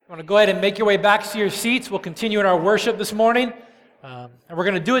Want to go ahead and make your way back to your seats. We'll continue in our worship this morning. And we're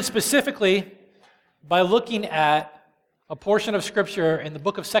going to do it specifically by looking at a portion of Scripture in the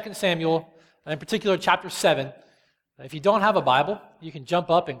book of 2 Samuel, in particular chapter 7. If you don't have a Bible, you can jump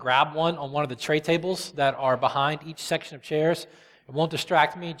up and grab one on one of the tray tables that are behind each section of chairs. It won't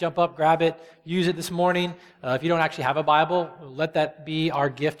distract me. Jump up, grab it, use it this morning. If you don't actually have a Bible, let that be our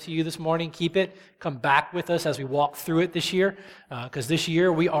gift to you this morning. Keep it. Come back with us as we walk through it this year, because this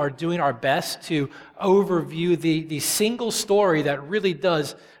year we are doing our best to overview the single story that really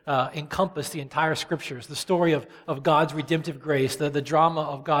does encompass the entire Scriptures, the story of God's redemptive grace, the drama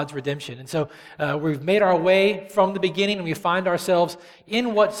of God's redemption. And so we've made our way from the beginning, and we find ourselves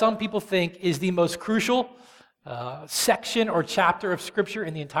in what some people think is the most crucial section or chapter of Scripture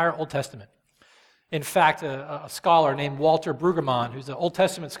in the entire Old Testament. In fact, a scholar named Walter Brueggemann, who's an Old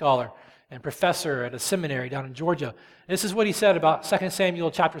Testament scholar and professor at a seminary down in Georgia, this is what he said about 2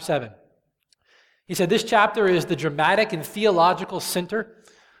 Samuel chapter 7. He said, this chapter is the dramatic and theological center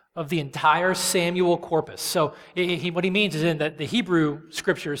of the entire Samuel corpus. So what he means is in that the Hebrew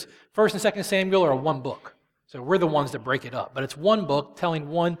Scriptures, 1 and 2 Samuel, are one book. So we're the ones that break it up. But it's one book telling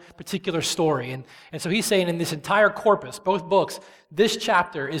one particular story. And so he's saying in this entire corpus, both books, this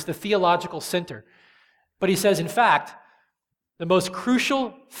chapter is the theological center. But he says, in fact, the most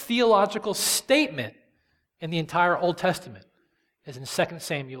crucial theological statement in the entire Old Testament is in 2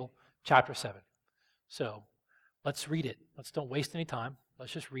 Samuel chapter 7. So let's read it. Let's don't waste any time.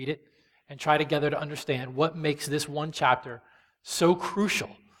 Let's just read it and try together to understand what makes this one chapter so crucial,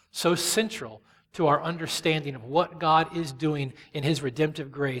 so central to our understanding of what God is doing in His redemptive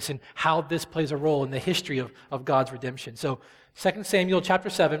grace and how this plays a role in the history of God's redemption. So 2 Samuel chapter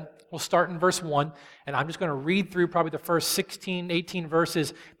 7, we'll start in verse 1, and I'm just going to read through probably the first 16, 18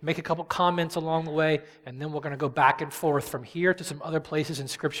 verses, make a couple comments along the way, and then we're going to go back and forth from here to some other places in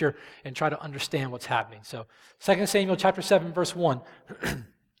Scripture and try to understand what's happening. So 2 Samuel chapter 7, verse 1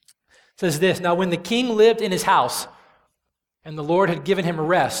 says this, Now when the king lived in his house, and the Lord had given him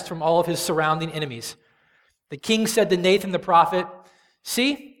rest from all of his surrounding enemies, the king said to Nathan the prophet,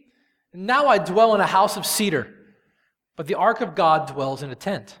 See, now I dwell in a house of cedar, but the ark of God dwells in a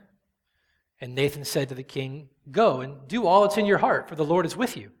tent. And Nathan said to the king, Go and do all that's in your heart, for the Lord is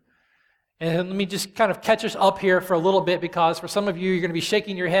with you. And let me just kind of catch us up here for a little bit, because for some of you, you're going to be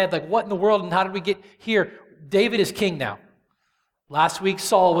shaking your head like, what in the world and how did we get here? David is king now. Last week,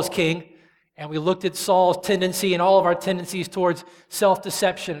 Saul was king. And we looked at Saul's tendency and all of our tendencies towards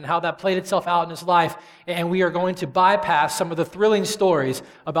self-deception and how that played itself out in his life. And we are going to bypass some of the thrilling stories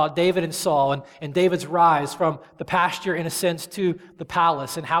about David and Saul and David's rise from the pasture, in a sense, to the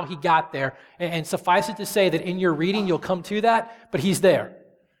palace and how he got there. And suffice it to say that in your reading, you'll come to that, but he's there.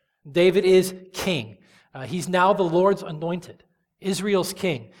 David is king. He's now the Lord's anointed, Israel's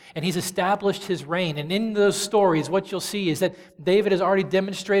king, and he's established his reign. And in those stories, what you'll see is that David has already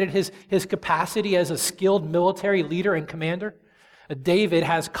demonstrated his capacity as a skilled military leader and commander. David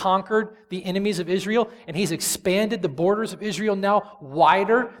has conquered the enemies of Israel, and he's expanded the borders of Israel now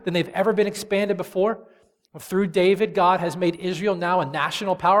wider than they've ever been expanded before. Through David, God has made Israel now a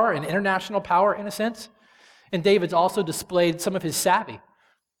national power, an international power in a sense. And David's also displayed some of his savvy,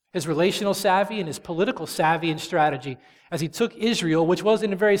 his relational savvy and his political savvy and strategy, as he took Israel, which was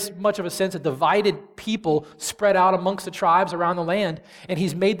in a very much of a sense a divided people spread out amongst the tribes around the land, and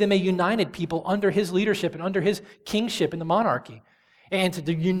he's made them a united people under his leadership and under his kingship in the monarchy. And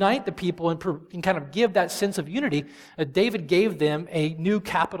to unite the people and kind of give that sense of unity, David gave them a new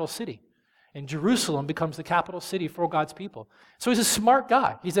capital city. And Jerusalem becomes the capital city for God's people. So he's a smart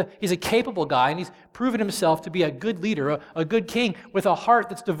guy. He's a capable guy, and he's proven himself to be a good leader, a good king with a heart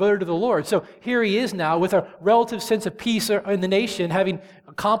that's devoted to the Lord. So here he is now with a relative sense of peace in the nation, having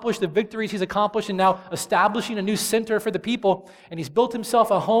accomplished the victories he's accomplished and now establishing a new center for the people. And he's built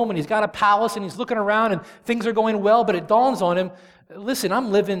himself a home, and he's got a palace, and he's looking around, and things are going well, but it dawns on him, listen,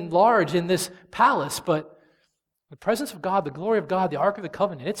 I'm living large in this palace, but the presence of God, the glory of God, the Ark of the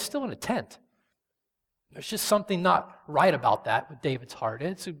Covenant, it's still in a tent. There's just something not right about that with David's heart.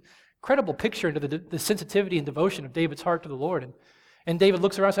 It's an incredible picture into the sensitivity and devotion of David's heart to the Lord. And David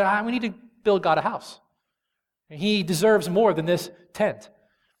looks around and says, we need to build God a house. And he deserves more than this tent.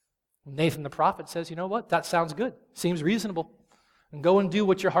 Nathan the prophet says, you know what? That sounds good. Seems reasonable. And go and do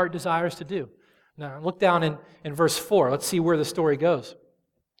what your heart desires to do. Now, look down in verse 4. Let's see where the story goes.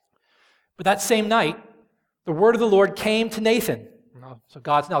 But that same night, the word of the Lord came to Nathan. So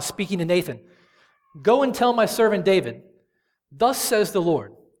God's now speaking to Nathan. Go and tell my servant David, thus says the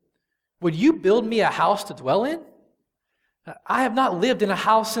Lord, would you build me a house to dwell in? I have not lived in a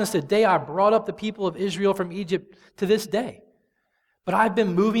house since the day I brought up the people of Israel from Egypt to this day. But I've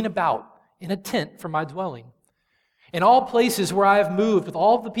been moving about in a tent for my dwelling. In all places where I have moved with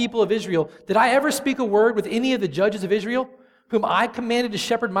all the people of Israel, did I ever speak a word with any of the judges of Israel, whom I commanded to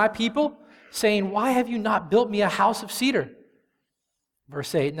shepherd my people, saying, why have you not built me a house of cedar?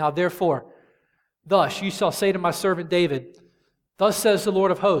 Verse 8, now therefore, thus you shall say to my servant David, thus says the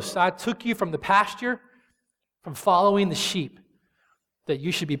Lord of hosts, I took you from the pasture, from following the sheep, that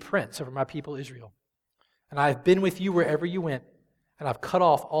you should be prince over my people Israel. And I have been with you wherever you went, and I've cut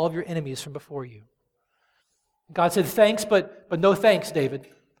off all of your enemies from before you. God said, thanks, but no thanks, David.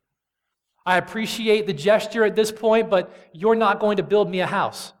 I appreciate the gesture at this point, but you're not going to build me a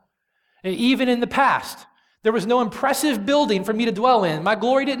house. And even in the past, there was no impressive building for me to dwell in. My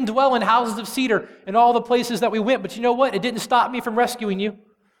glory didn't dwell in houses of cedar in all the places that we went, but you know what? It didn't stop me from rescuing you.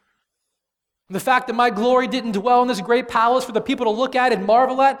 The fact that my glory didn't dwell in this great palace for the people to look at and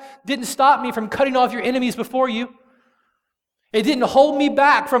marvel at didn't stop me from cutting off your enemies before you. It didn't hold me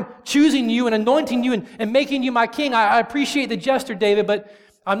back from choosing you and anointing you and making you my king. I appreciate the gesture, David, but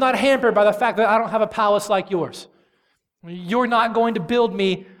I'm not hampered by the fact that I don't have a palace like yours. You're not going to build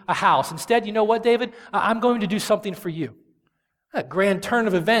me a house. Instead, you know what, David? I'm going to do something for you. A grand turn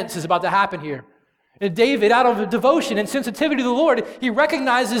of events is about to happen here. And David, out of devotion and sensitivity to the Lord, he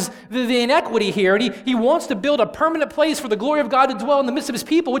recognizes the inequity here, and he wants to build a permanent place for the glory of God to dwell in the midst of his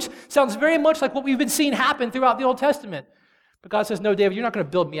people, which sounds very much like what we've been seeing happen throughout the Old Testament. But God says, no, David, you're not going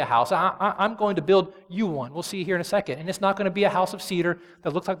to build me a house. I'm going to build you one. We'll see here in a second. And it's not going to be a house of cedar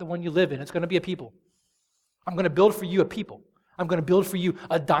that looks like the one you live in. It's going to be a people. I'm going to build for you a people. I'm going to build for you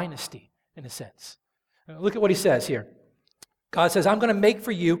a dynasty, in a sense. Look at what he says here. God says, I'm going to make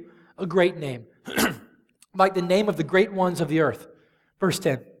for you a great name, like the name of the great ones of the earth. Verse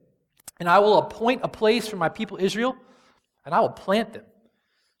 10, and I will appoint a place for my people Israel, and I will plant them,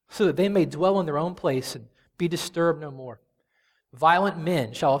 so that they may dwell in their own place and be disturbed no more. Violent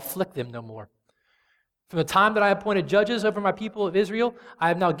men shall afflict them no more. From the time that I appointed judges over my people of Israel, I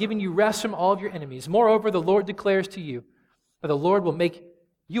have now given you rest from all of your enemies. Moreover, the Lord declares to you that the Lord will make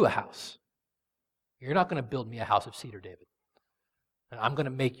you a house. You're not going to build me a house of cedar, David. I'm going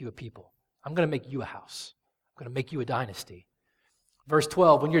to make you a people. I'm going to make you a house. I'm going to make you a dynasty. Verse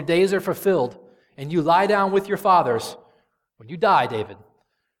 12, when your days are fulfilled and you lie down with your fathers, when you die, David,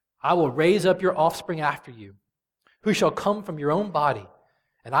 I will raise up your offspring after you, who shall come from your own body,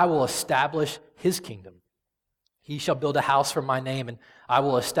 and I will establish his kingdom. He shall build a house for my name, and I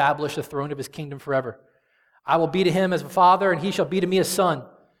will establish the throne of his kingdom forever. I will be to him as a father, and he shall be to me a son.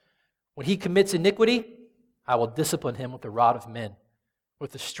 When he commits iniquity, I will discipline him with the rod of men,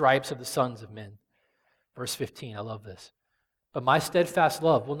 with the stripes of the sons of men. Verse 15, I love this. But my steadfast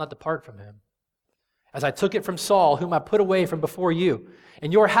love will not depart from him, as I took it from Saul, whom I put away from before you.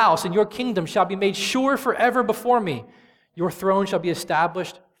 And your house and your kingdom shall be made sure forever before me. Your throne shall be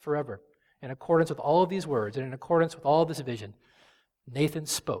established forever. In accordance with all of these words and in accordance with all of this vision, Nathan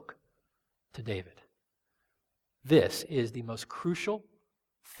spoke to David. This is the most crucial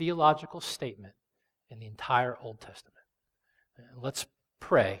theological statement in the entire Old Testament. Let's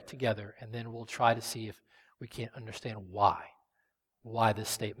pray together, and then we'll try to see if we can't understand why this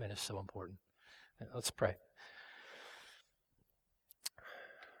statement is so important. Let's pray.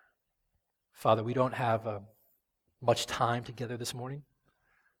 Father, we don't have much time together this morning,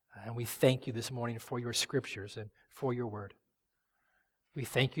 and we thank you this morning for your scriptures and for your word. We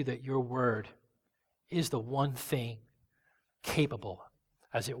thank you that your word is the one thing capable,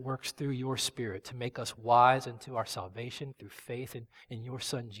 as it works through your Spirit, to make us wise unto our salvation through faith in your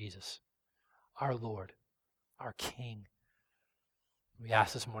Son Jesus, our Lord, our King. We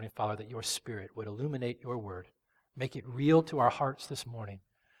ask this morning, Father, that your Spirit would illuminate your word, make it real to our hearts this morning.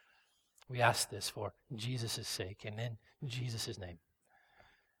 We ask this for Jesus' sake and in Jesus' name.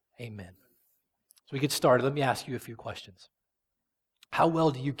 Amen. So we get started. Let me ask you a few questions. How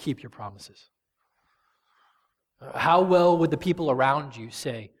well do you keep your promises? How well would the people around you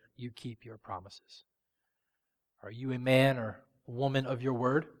say you keep your promises? Are you a man or a woman of your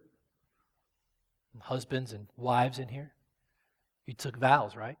word? Husbands and wives in here? You took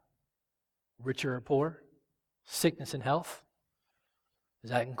vows, right? Richer or poor? Sickness and health?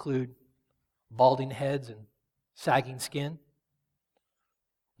 Does that include balding heads and sagging skin?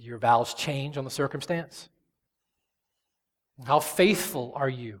 Do your vows change on the circumstance? How faithful are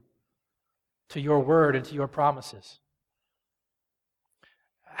you to your word and to your promises?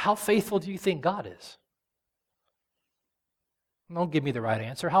 How faithful do you think God is? Don't give me the right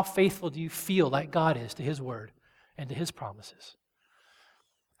answer. How faithful do you feel like God is to his word and to his promises?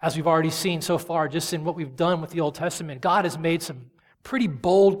 As we've already seen so far, just in what we've done with the Old Testament, God has made some pretty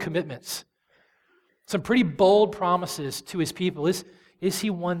bold commitments Some pretty bold promises to his people. Is he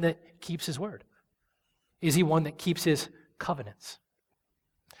one that keeps his word? Is he one that keeps his covenants?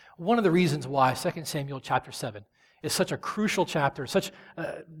 One of the reasons why 2 Samuel chapter 7 is such a crucial chapter,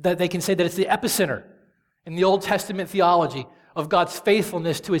 that they can say that it's the epicenter in the Old Testament theology of God's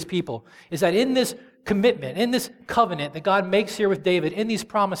faithfulness to his people, is that in this commitment, in this covenant that God makes here with David, in these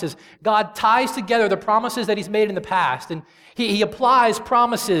promises, God ties together the promises that he's made in the past, and he applies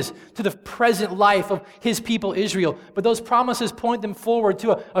promises to the present life of his people Israel. But those promises point them forward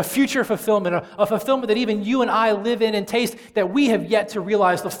to a future fulfillment, a fulfillment that even you and I live in and taste that we have yet to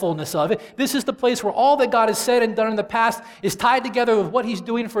realize the fullness of. This is the place where all that God has said and done in the past is tied together with what he's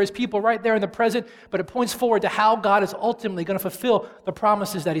doing for his people right there in the present, but it points forward to how God is ultimately going to fulfill the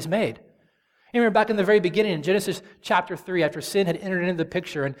promises that he's made. You remember back in the very beginning, in Genesis chapter 3, after sin had entered into the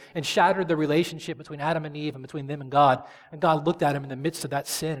picture and shattered the relationship between Adam and Eve and between them and God looked at him in the midst of that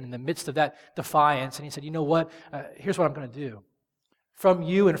sin, in the midst of that defiance, and he said, you know what? Here's what I'm going to do. From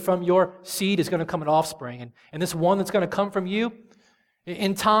you and from your seed is going to come an offspring, and this one that's going to come from you,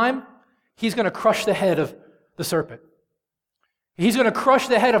 in time, he's going to crush the head of the serpent. He's going to crush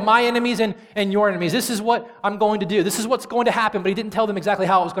the head of my enemies and your enemies. This is what I'm going to do. This is what's going to happen, but he didn't tell them exactly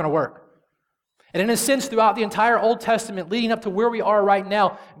how it was going to work. And in a sense, throughout the entire Old Testament, leading up to where we are right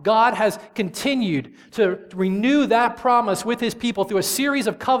now, God has continued to renew that promise with his people through a series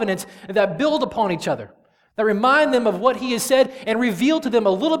of covenants that build upon each other, that remind them of what he has said and reveal to them a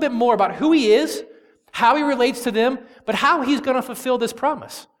little bit more about who he is, how he relates to them, but how he's going to fulfill this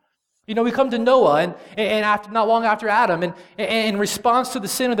promise. You know, we come to Noah, and after, not long after Adam, and in response to the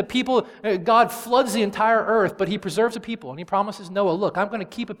sin of the people, God floods the entire earth, but he preserves a people, and he promises Noah, look, I'm going to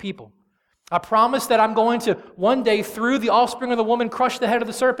keep a people. I promise that I'm going to one day, through the offspring of the woman, crush the head of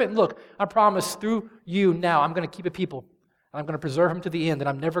the serpent. And look, I promise through you now, I'm going to keep a people. And I'm going to preserve him to the end. And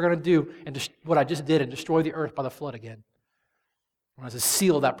I'm never going to do what I just did and destroy the earth by the flood again. And as a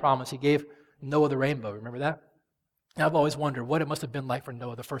seal of that promise, he gave Noah the rainbow. Remember that? And I've always wondered what it must have been like for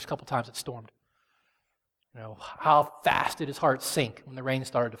Noah the first couple times it stormed. You know, how fast did his heart sink when the rain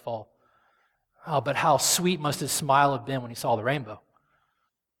started to fall? Oh, but how sweet must his smile have been when he saw the rainbow.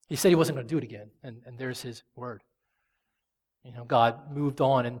 He said he wasn't going to do it again, and there's his word. You know, God moved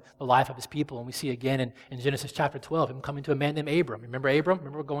on in the life of his people, and we see again in Genesis chapter 12, him coming to a man named Abram. Remember Abram?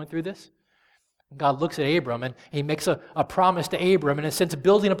 Remember we're going through this? And God looks at Abram, and he makes a promise to Abram, and in a sense of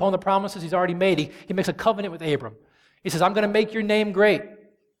building upon the promises he's already made, he makes a covenant with Abram. He says, I'm going to make your name great.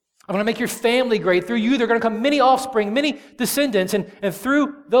 I'm going to make your family great. Through you, there are going to come many offspring, many descendants, and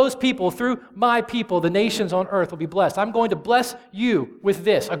through those people, through my people, the nations on earth will be blessed. I'm going to bless you with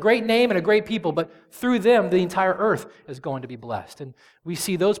this, a great name and a great people, but through them, the entire earth is going to be blessed. And we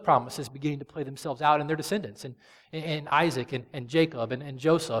see those promises beginning to play themselves out in their descendants, and Isaac and Jacob and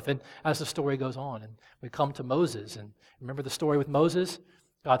Joseph, and as the story goes on. And we come to Moses, and remember the story with Moses?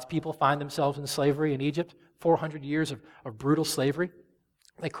 God's people find themselves in slavery in Egypt, 400 years of brutal slavery.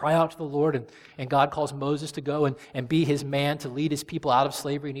 They cry out to the Lord, and God calls Moses to go and be his man to lead his people out of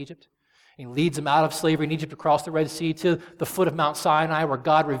slavery in Egypt. And he leads them out of slavery in Egypt across the Red Sea to the foot of Mount Sinai, where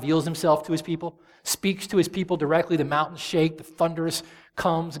God reveals himself to his people, speaks to his people directly. The mountains shake, the thunderous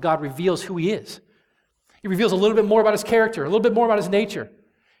comes. God reveals who he is. He reveals a little bit more about his character, a little bit more about his nature.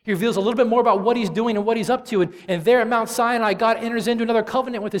 He reveals a little bit more about what he's doing and what he's up to. And there at Mount Sinai, God enters into another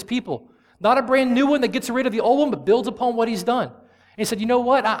covenant with his people. Not a brand new one that gets rid of the old one, but builds upon what he's done. And he said, you know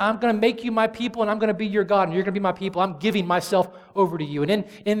what? I'm going to make you my people, and I'm going to be your God, and you're going to be my people. I'm giving myself over to you. And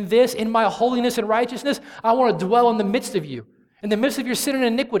in my holiness and righteousness, I want to dwell in the midst of you, in the midst of your sin and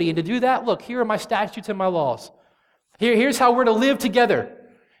iniquity. And to do that, look, here are my statutes and my laws. Here's how we're to live together.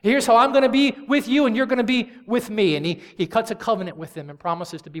 Here's how I'm going to be with you, and you're going to be with me. And he cuts a covenant with them and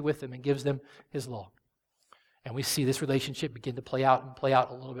promises to be with them and gives them his law. And we see this relationship begin to play out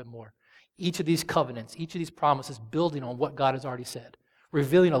a little bit more. Each of these covenants, each of these promises building on what God has already said,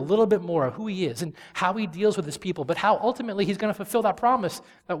 revealing a little bit more of who he is and how he deals with his people, but how ultimately he's going to fulfill that promise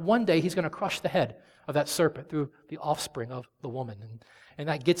that one day he's going to crush the head of that serpent through the offspring of the woman. And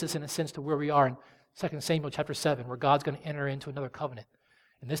that gets us in a sense to where we are in 2 Samuel chapter 7, where God's going to enter into another covenant.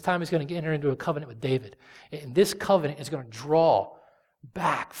 And this time he's going to enter into a covenant with David. And this covenant is going to draw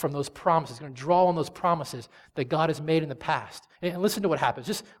back from those promises, going to draw on those promises that God has made in the past. And listen to what happens.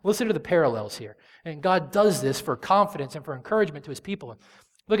 Just listen to the parallels here. And God does this for confidence and for encouragement to his people.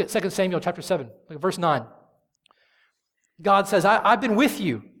 Look at 2 Samuel chapter 7, look at verse 9. God says, I've been with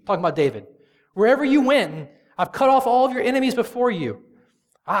you, talking about David. Wherever you went, and I've cut off all of your enemies before you.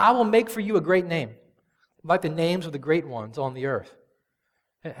 I will make for you a great name, like the names of the great ones on the earth.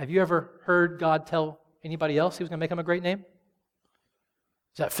 Have you ever heard God tell anybody else he was going to make him a great name?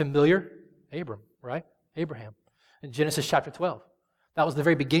 Is that familiar? Abram. right? Abraham. In Genesis chapter 12. That was the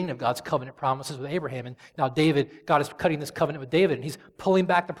very beginning of God's covenant promises with Abraham. And now God is cutting this covenant with David, and he's pulling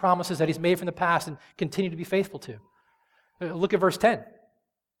back the promises that he's made from the past and continue to be faithful to. Look at verse 10.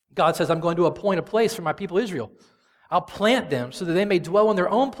 God says, I'm going to appoint a place for my people Israel. I'll plant them so that they may dwell in their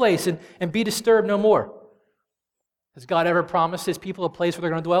own place and be disturbed no more. Has God ever promised his people a place where they're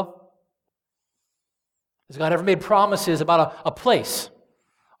going to dwell? Has God ever made promises about a place,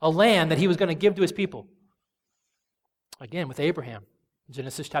 a land that he was going to give to his people? Again, with Abraham,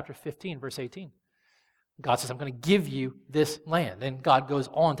 Genesis chapter 15, verse 18. God says, I'm going to give you this land. And God goes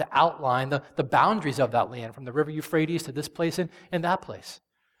on to outline the boundaries of that land, from the river Euphrates to this place and that place.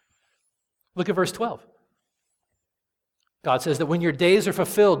 Look at verse 12. God says that when your days are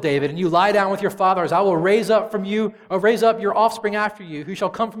fulfilled, David, and you lie down with your fathers, I will raise up your offspring after you, who shall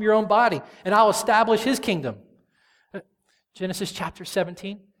come from your own body, and I will establish his kingdom. Genesis chapter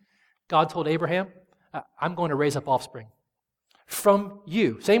 17, God told Abraham, I'm going to raise up offspring from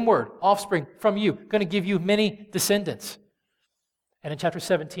you. Same word, offspring from you. I'm going to give you many descendants. And in chapter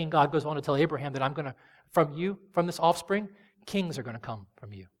 17, God goes on to tell Abraham that from this offspring, kings are going to come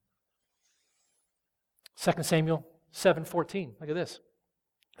from you. 2 Samuel 7:14. Look at this.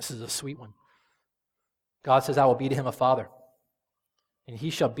 This is a sweet one. God says, I will be to him a father, and he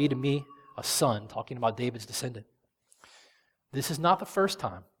shall be to me a son, talking about David's descendant. This is not the first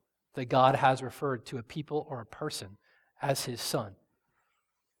time that God has referred to a people or a person as his son.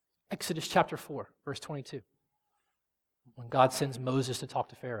 Exodus chapter 4, verse 22. When God sends Moses to talk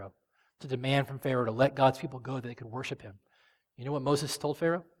to Pharaoh, to demand from Pharaoh to let God's people go that they could worship him. You know what Moses told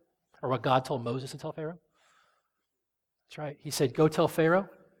Pharaoh? Or what God told Moses to tell Pharaoh? That's right. He said, go tell Pharaoh,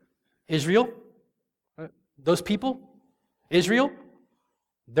 Israel, those people, Israel,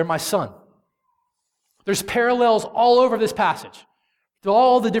 they're my son. There's parallels all over this passage to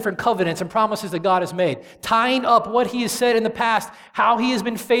all the different covenants and promises that God has made, tying up what he has said in the past, how he has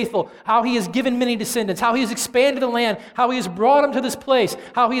been faithful, how he has given many descendants, how he has expanded the land, how he has brought them to this place,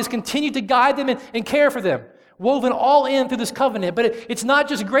 how he has continued to guide them and care for them. Woven all in through this covenant. But it's not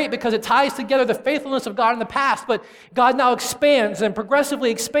just great because it ties together the faithfulness of God in the past, but God now expands and progressively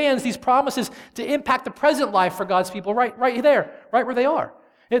expands these promises to impact the present life for God's people right there, right where they are.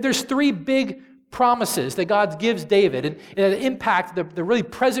 There's three big promises that God gives David and impact the really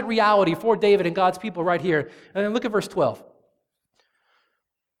present reality for David and God's people right here. And then look at verse 12.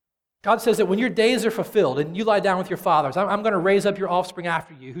 God says that when your days are fulfilled and you lie down with your fathers, I'm going to raise up your offspring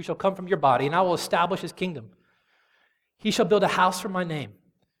after you, who shall come from your body, and I will establish his kingdom. He shall build a house for my name,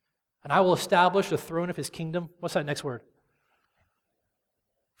 and I will establish the throne of his kingdom. What's that next word?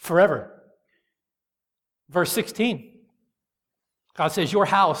 Forever. Verse 16. God says, your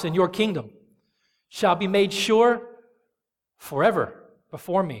house and your kingdom shall be made sure forever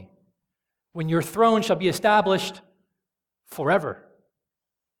before me, when your throne shall be established forever.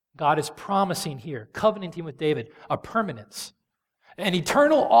 God is promising here, covenanting with David, a permanence, an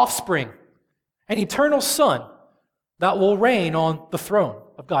eternal offspring, an eternal son that will reign on the throne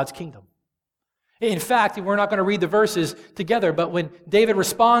of God's kingdom. In fact, we're not going to read the verses together, but when David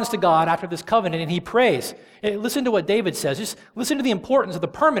responds to God after this covenant and he prays, listen to what David says. Just listen to the importance of the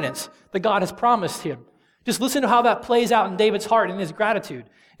permanence that God has promised him. Just listen to how that plays out in David's heart and his gratitude.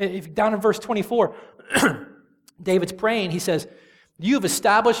 Down in verse 24, David's praying. He says, you have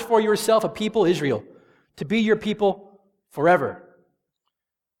established for yourself a people, Israel, to be your people forever.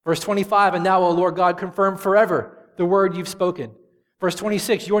 Verse 25, and now, O Lord God, confirm forever the word you've spoken. Verse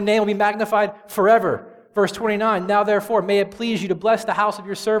 26, your name will be magnified forever. Verse 29, now therefore may it please you to bless the house of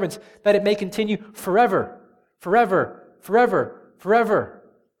your servants, that it may continue forever, forever, forever, forever.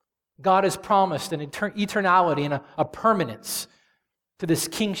 God has promised an eternality and a permanence to this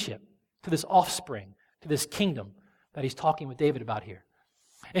kingship, to this offspring, to this kingdom that he's talking with David about here.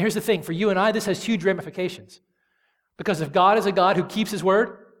 And here's the thing, for you and I, this has huge ramifications. Because if God is a God who keeps his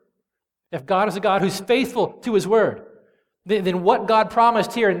word, if God is a God who's faithful to his word, then what God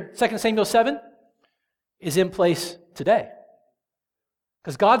promised here in 2 Samuel 7 is in place today.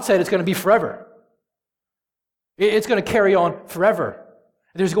 Because God said it's going to be forever. It's going to carry on forever.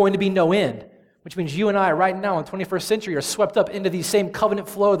 There's going to be no end, which means you and I right now in the 21st century are swept up into the same covenant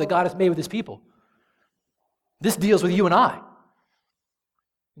flow that God has made with his people. This deals with you and I.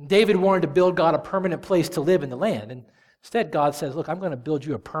 David wanted to build God a permanent place to live in the land, and instead God says, look, I'm going to build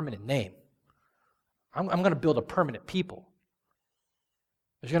you a permanent name. I'm going to build a permanent people.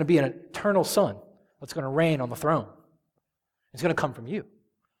 There's going to be an eternal son that's going to reign on the throne. It's going to come from you.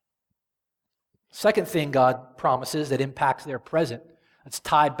 Second thing God promises that impacts their present, that's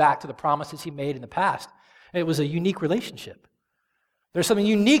tied back to the promises he made in the past. It was a unique relationship. There's something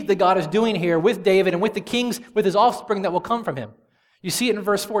unique that God is doing here with David and with the kings, with his offspring that will come from him. You see it in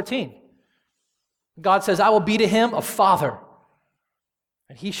verse 14. God says, I will be to him a father,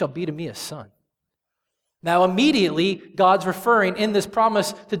 and he shall be to me a son. Now immediately, God's referring in this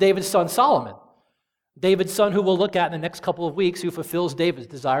promise to David's son Solomon. David's son, who we'll look at in the next couple of weeks, who fulfills David's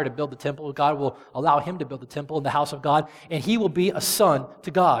desire to build the temple. God will allow him to build the temple in the house of God, and he will be a son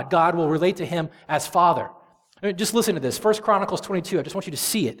to God. God will relate to him as father. Just listen to this. 1 Chronicles 22. I just want you to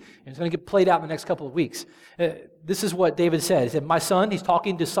see it. And it's going to get played out in the next couple of weeks. This is what David said. He said, my son, he's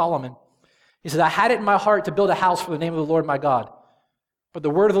talking to Solomon. He says, I had it in my heart to build a house for the name of the Lord my God. But the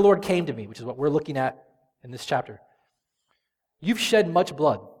word of the Lord came to me, which is what we're looking at in this chapter. You've shed much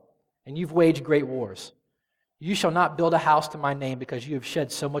blood, and you've waged great wars. You shall not build a house to my name, because you have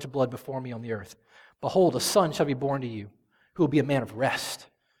shed so much blood before me on the earth. Behold, a son shall be born to you, who will be a man of rest.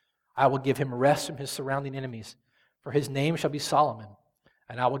 I will give him rest from his surrounding enemies, for his name shall be Solomon,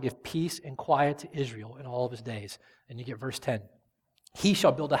 and I will give peace and quiet to Israel in all of his days. And you get verse 10. He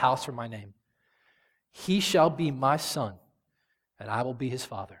shall build a house for my name. He shall be my son, and I will be his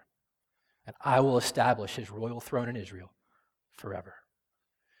father, and I will establish his royal throne in Israel forever.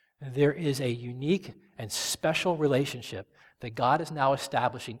 There is a unique and special relationship that God is now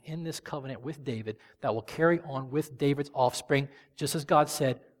establishing in this covenant with David that will carry on with David's offspring, just as God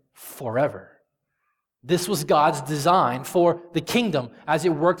said, forever. This was God's design for the kingdom as it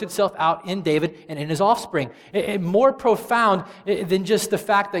worked itself out in David and in his offspring. More profound than just the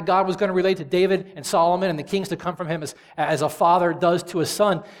fact that God was going to relate to David and Solomon and the kings to come from him as a father does to a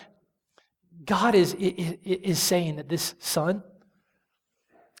son. God is saying that this son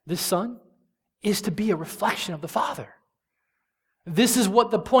is to be a reflection of the Father. This is what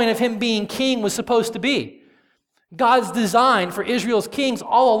the point of him being king was supposed to be. God's design for Israel's kings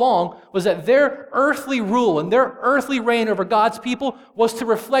all along was that their earthly rule and their earthly reign over God's people was to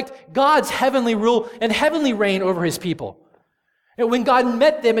reflect God's heavenly rule and heavenly reign over his people. And when God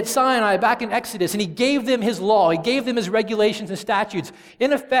met them at Sinai back in Exodus and he gave them his law, he gave them his regulations and statutes,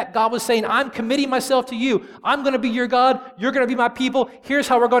 in effect, God was saying, I'm committing myself to you. I'm going to be your God. You're going to be my people. Here's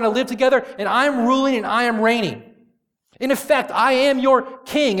how we're going to live together. And I'm ruling and I am reigning. In effect, I am your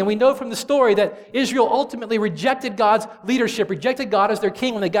king. And we know from the story that Israel ultimately rejected God's leadership, rejected God as their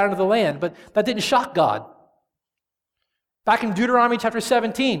king when they got into the land. But that didn't shock God. Back in Deuteronomy chapter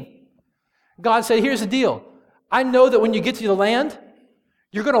 17, God said, here's the deal. I know that when you get to the land,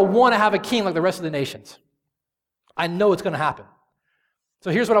 you're going to want to have a king like the rest of the nations. I know it's going to happen.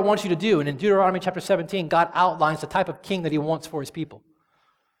 So here's what I want you to do. And in Deuteronomy chapter 17, God outlines the type of king that he wants for his people.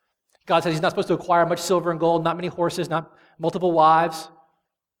 God says he's not supposed to acquire much silver and gold, not many horses, not multiple wives.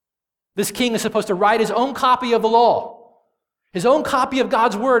 This king is supposed to write his own copy of the law, his own copy of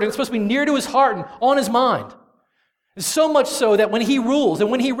God's word, and it's supposed to be near to his heart and on his mind. And so much so that when he rules and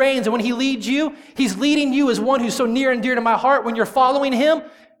when he reigns and when he leads you, he's leading you as one who's so near and dear to my heart. When you're following him,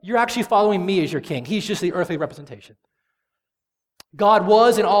 you're actually following me as your king. He's just the earthly representation. God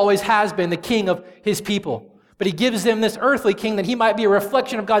was and always has been the king of his people. But he gives them this earthly king that he might be a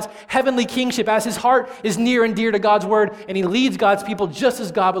reflection of God's heavenly kingship as his heart is near and dear to God's word, and he leads God's people just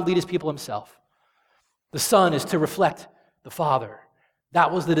as God would lead his people himself. The Son is to reflect the Father.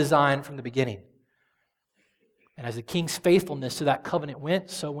 That was the design from the beginning. And as the king's faithfulness to that covenant went,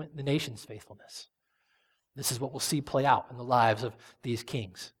 so went the nation's faithfulness. This is what we'll see play out in the lives of these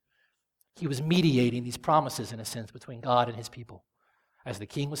kings. He was mediating these promises, in a sense, between God and his people. As the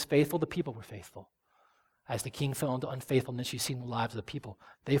king was faithful, the people were faithful. As the king fell into unfaithfulness, you see in the lives of the people,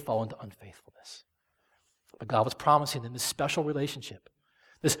 they fall into unfaithfulness. But God was promising them this special relationship,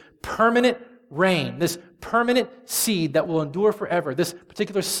 this permanent reign, this permanent seed that will endure forever, this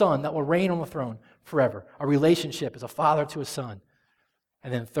particular son that will reign on the throne forever, a relationship as a father to a son.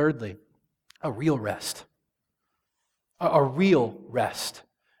 And then thirdly, a real rest. A real rest.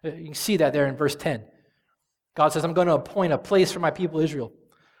 You can see that there in verse 10. God says, I'm going to appoint a place for my people Israel.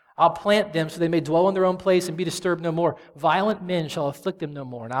 I'll plant them so they may dwell in their own place and be disturbed no more. Violent men shall afflict them no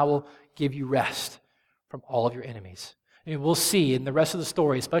more, and I will give you rest from all of your enemies. And we'll see in the rest of the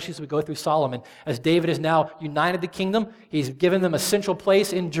story, especially as we go through Solomon, as David has now united the kingdom, he's given them a central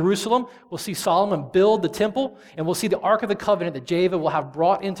place in Jerusalem. We'll see Solomon build the temple, and we'll see the Ark of the Covenant that David will have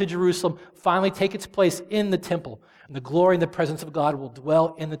brought into Jerusalem finally take its place in the temple. And the glory and the presence of God will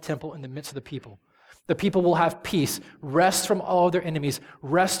dwell in the temple in the midst of the people. The people will have peace, rest from all of their enemies,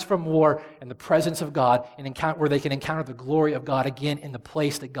 rest from war, and the presence of God, and where they can encounter the glory of God again in the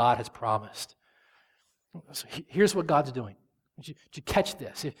place that God has promised. So here's what God's doing. Did you catch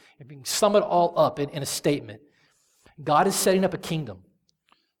this? If you can sum it all up in a statement, God is setting up a kingdom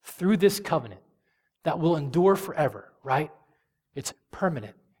through this covenant that will endure forever, right? It's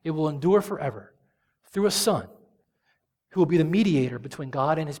permanent. It will endure forever through a Son who will be the mediator between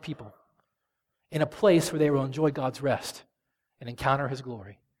God and his people in a place where they will enjoy God's rest and encounter his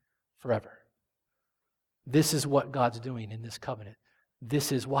glory forever. This is what God's doing in this covenant.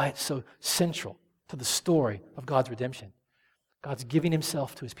 This is why it's so central to the story of God's redemption. God's giving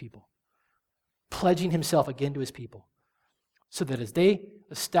himself to his people, pledging himself again to his people, so that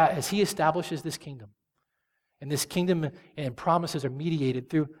as he establishes this kingdom, and this kingdom and promises are mediated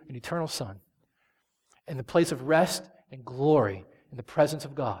through an eternal Son, in the place of rest and glory in the presence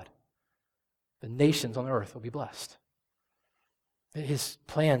of God, the nations on earth will be blessed. His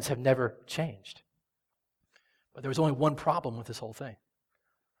plans have never changed. But there was only one problem with this whole thing.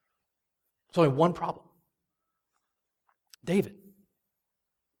 There's only one problem. David.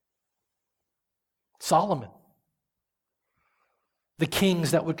 Solomon. The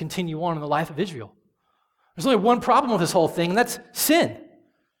kings that would continue on in the life of Israel. There's only one problem with this whole thing, and that's sin.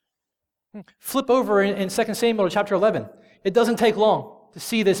 Flip over in 2 Samuel chapter 11. It doesn't take long to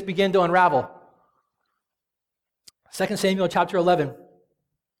see this begin to unravel. 2 Samuel chapter 11.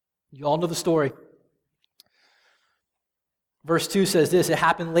 You all know the story. Verse 2 says this: It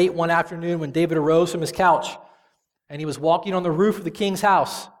happened late one afternoon when David arose from his couch, and he was walking on the roof of the king's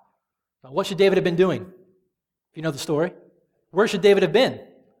house. Now, what should David have been doing? If you know the story. Where should David have been?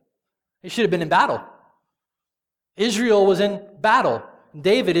 He should have been in battle. Israel was in battle.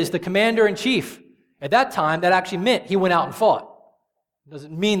 David is the commander-in-chief. At that time, that actually meant he went out and fought. It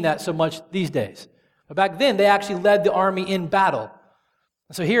doesn't mean that so much these days. But back then, they actually led the army in battle.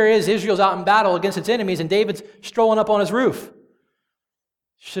 And so here is Israel's out in battle against its enemies, and David's strolling up on his roof.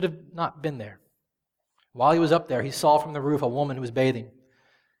 Should have not been there. While he was up there, he saw from the roof a woman who was bathing,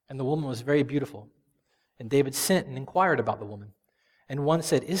 and the woman was very beautiful. And David sent and inquired about the woman. And one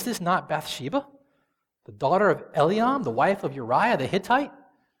said, "Is this not Bathsheba, the daughter of Eliam, the wife of Uriah the Hittite?"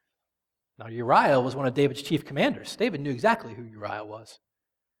 Now Uriah was one of David's chief commanders. David knew exactly who Uriah was.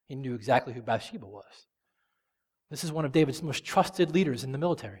 He knew exactly who Bathsheba was. This is one of David's most trusted leaders in the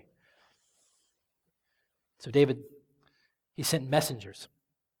military. So David, he sent messengers,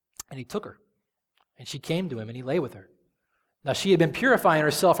 and he took her. And she came to him, and he lay with her. Now she had been purifying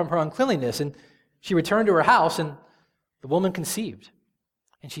herself from her uncleanliness, and she returned to her house, and the woman conceived.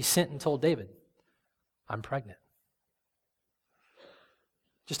 And she sent and told David, "I'm pregnant."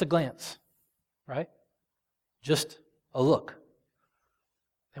 Just a glance, right? Just a look.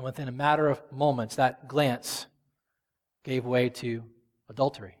 And within a matter of moments, that glance gave way to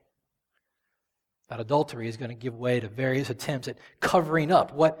adultery. That adultery is going to give way to various attempts at covering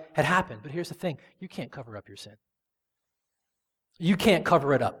up what had happened. But here's the thing: you can't cover up your sin. You can't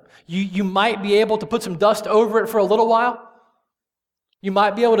cover it up. You might be able to put some dust over it for a little while. You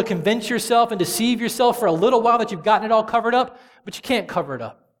might be able to convince yourself and deceive yourself for a little while that you've gotten it all covered up, but you can't cover it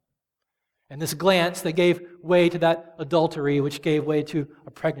up. And this glance that gave way to that adultery, which gave way to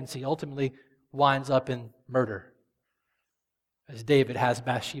a pregnancy, ultimately winds up in murder. As David has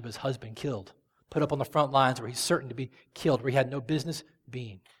Bathsheba's husband killed, put up on the front lines where he's certain to be killed, where he had no business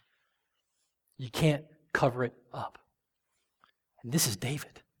being. You can't cover it up. And this is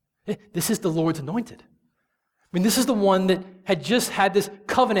David. This is the Lord's anointed. I mean, this is the one that had just had this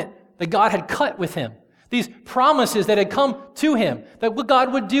covenant that God had cut with him. These promises that had come to him, that what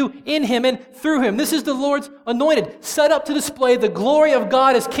God would do in him and through him. This is the Lord's anointed, set up to display the glory of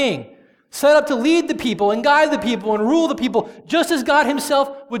God as king, set up to lead the people and guide the people and rule the people, just as God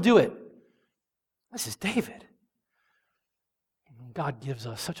himself would do it. This is David. And God gives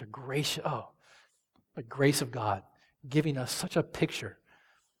us such a grace, the grace of God, giving us such a picture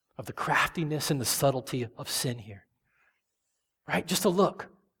of the craftiness and the subtlety of sin here. Right? Just a look.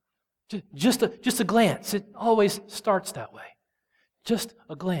 Just a glance. It always starts that way. Just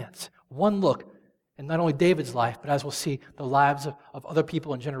a glance. One look. And not only David's life, but as we'll see, the lives of other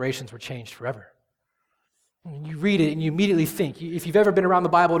people and generations were changed forever. And you read it and you immediately think, if you've ever been around the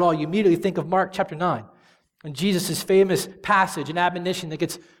Bible at all, you immediately think of Mark chapter 9 and Jesus' famous passage and admonition that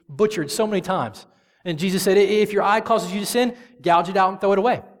gets butchered so many times. And Jesus said, if your eye causes you to sin, gouge it out and throw it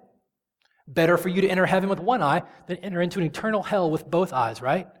away. Better for you to enter heaven with one eye than enter into an eternal hell with both eyes,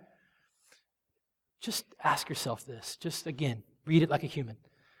 right? Just ask yourself this. Just again, read it like a human.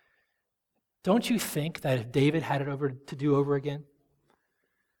 Don't you think that if David had it to do over again,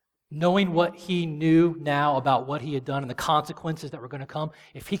 knowing what he knew now about what he had done and the consequences that were going to come,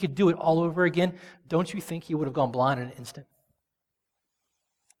 if he could do it all over again, don't you think he would have gone blind in an instant?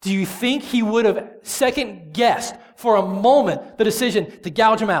 Do you think he would have second-guessed for a moment the decision to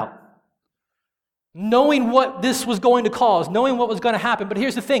gouge him out? Knowing what this was going to cause, knowing what was going to happen. But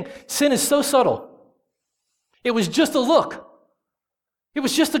here's the thing, sin is so subtle. It was just a look. It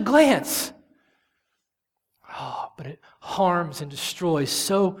was just a glance. Oh, but it harms and destroys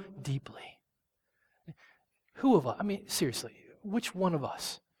so deeply. Who of us, seriously, which one of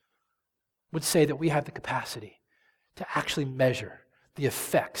us would say that we have the capacity to actually measure the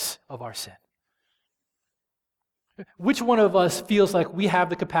effects of our sin? Which one of us feels like we have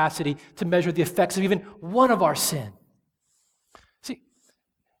the capacity to measure the effects of even one of our sin? See,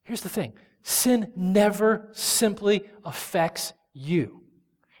 here's the thing. Sin never simply affects you.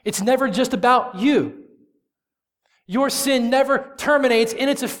 It's never just about you. Your sin never terminates in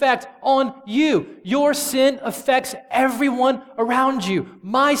its effect on you. Your sin affects everyone around you.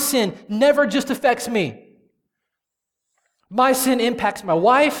 My sin never just affects me. My sin impacts my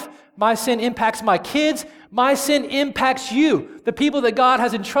wife. My sin impacts my kids. My sin impacts you, the people that God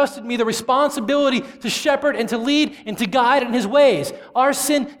has entrusted me the responsibility to shepherd and to lead and to guide in His ways. Our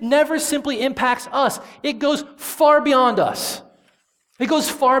sin never simply impacts us. It goes far beyond us. It goes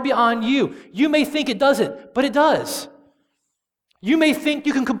far beyond you. You may think it doesn't, but it does. You may think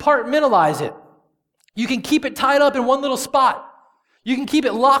you can compartmentalize it. You can keep it tied up in one little spot. You can keep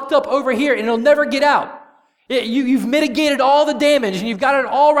it locked up over here and it'll never get out. You've mitigated all the damage and you've got it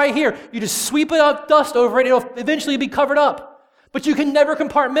all right here. You just sweep it up, dust over it, it'll eventually be covered up. But you can never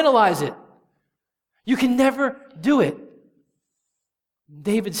compartmentalize it. You can never do it.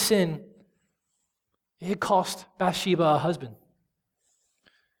 David's sin, it cost Bathsheba a husband.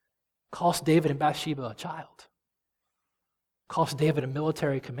 Cost David and Bathsheba a child. Cost David a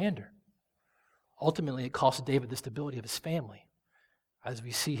military commander. Ultimately, it cost David the stability of his family as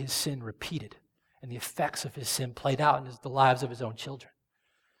we see his sin repeated and the effects of his sin played out in the lives of his own children.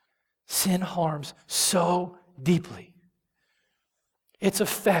 Sin harms so deeply. Its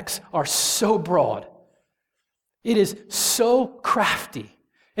effects are so broad. It is so crafty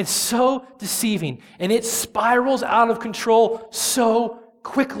and so deceiving, and it spirals out of control so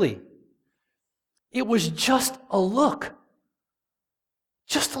quickly. It was just a look.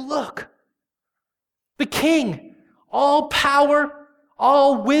 Just a look. The king, all power,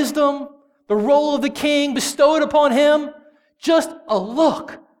 all wisdom, the role of the king bestowed upon him, just a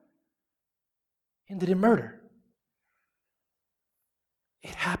look ended in murder.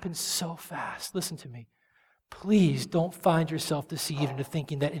 It happens so fast. Listen to me. Please don't find yourself deceived into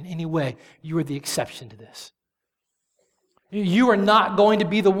thinking that in any way you are the exception to this. You are not going to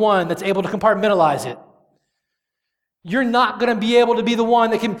be the one that's able to compartmentalize it. You're not going to be able to be the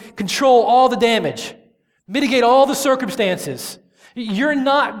one that can control all the damage, mitigate all the circumstances. You're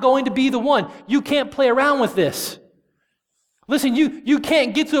not going to be the one. You can't play around with this. Listen, you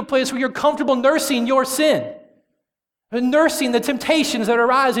can't get to a place where you're comfortable nursing your sin, and nursing the temptations that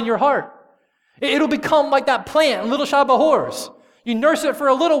arise in your heart. It'll become like that plant in Little Shop of Horrors. You nurse it for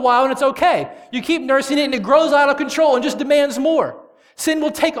a little while and it's okay. You keep nursing it and it grows out of control and just demands more. Sin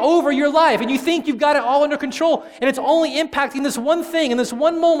will take over your life and you think you've got it all under control and it's only impacting this one thing in this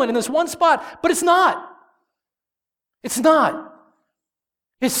one moment in this one spot, but it's not. It's not.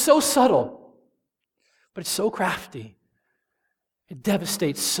 It's so subtle, but it's so crafty. It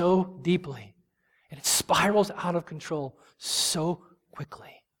devastates so deeply and it spirals out of control so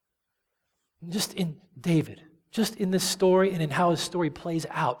quickly. And just in David, just in this story and in how his story plays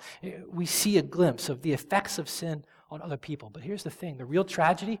out, we see a glimpse of the effects of sin on other people. But here's the thing, the real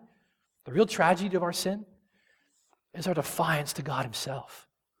tragedy of our sin is our defiance to God Himself.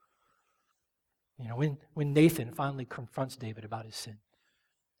 You know, when Nathan finally confronts David about his sin,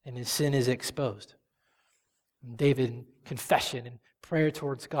 and his sin is exposed, and David in confession and prayer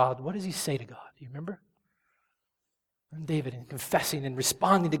towards God, what does he say to God? Do you remember? And David in confessing and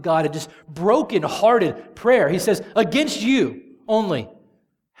responding to God in just broken-hearted prayer, he says, "Against you only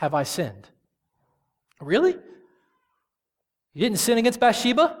have I sinned." Really? You didn't sin against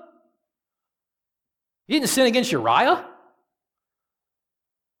Bathsheba? You didn't sin against Uriah?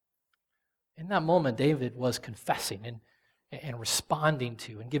 In that moment, David was confessing and responding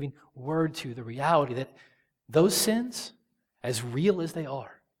to and giving word to the reality that those sins, as real as they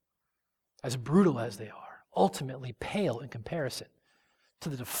are, as brutal as they are, ultimately pale in comparison to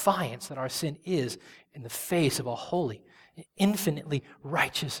the defiance that our sin is in the face of a holy, infinitely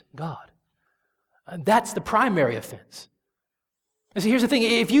righteous God. And that's the primary offense. And so here's the thing,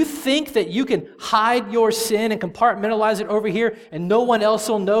 if you think that you can hide your sin and compartmentalize it over here and no one else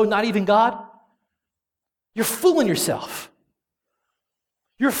will know, not even God, you're fooling yourself.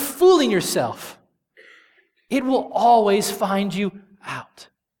 You're fooling yourself. It will always find you out.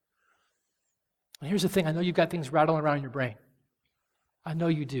 And here's the thing, I know you've got things rattling around in your brain. I know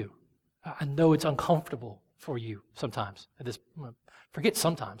you do. I know it's uncomfortable for you sometimes. Forget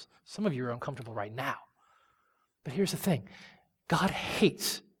sometimes. Some of you are uncomfortable right now. But here's the thing. God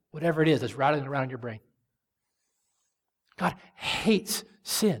hates whatever it is that's rattling around in your brain. God hates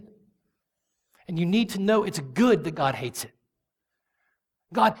sin. And you need to know it's good that God hates it.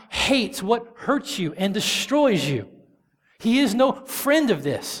 God hates what hurts you and destroys you. He is no friend of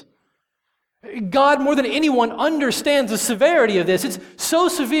this. God, more than anyone, understands the severity of this. It's so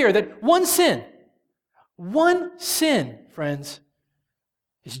severe that one sin, friends,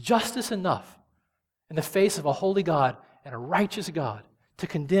 is justice enough in the face of a holy God and a righteous God to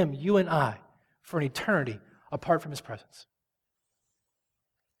condemn you and I for an eternity apart from His presence.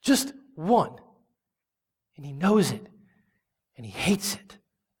 Just one. And He knows it, and He hates it.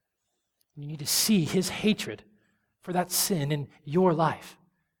 You need to see His hatred for that sin in your life.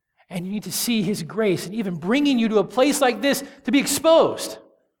 And you need to see His grace and even bringing you to a place like this to be exposed,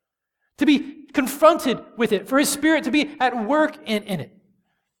 to be confronted with it, for His Spirit to be at work in it.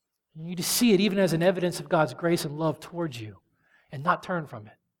 You need to see it even as an evidence of God's grace and love towards you and not turn from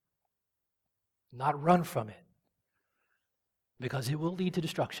it, not run from it, because it will lead to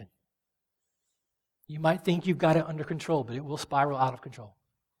destruction. You might think you've got it under control, but it will spiral out of control.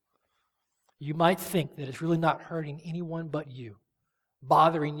 You might think that it's really not hurting anyone but you,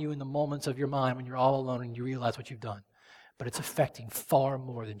 bothering you in the moments of your mind when you're all alone and you realize what you've done. But it's affecting far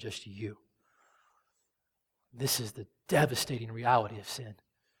more than just you. This is the devastating reality of sin,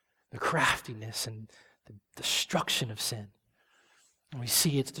 the craftiness and the destruction of sin. And we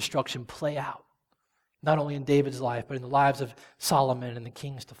see its destruction play out, not only in David's life, but in the lives of Solomon and the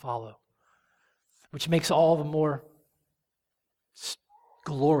kings to follow, which makes all the more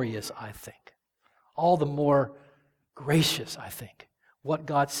glorious, I think, all the more gracious, I think, what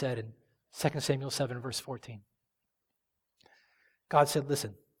God said in 2 Samuel 7, verse 14. God said,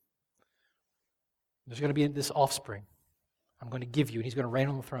 listen, there's going to be this offspring I'm going to give you, and he's going to reign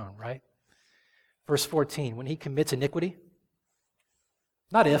on the throne, right? Verse 14, when he commits iniquity,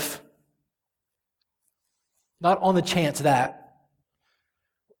 not if, not on the chance that,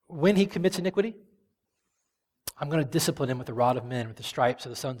 when he commits iniquity, I'm going to discipline him with the rod of men, with the stripes of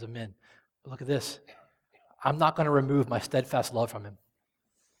the sons of men. But look at this. I'm not going to remove my steadfast love from him.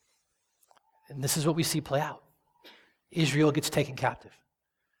 And this is what we see play out. Israel gets taken captive,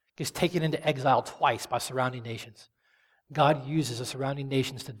 gets taken into exile twice by surrounding nations. God uses the surrounding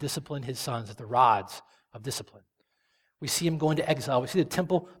nations to discipline his sons as the rods of discipline. We see him go into exile. We see the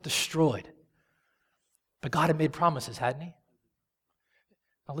temple destroyed. But God had made promises, hadn't he?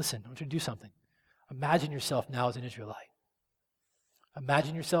 Now listen, I want you to do something. Imagine yourself now as an Israelite.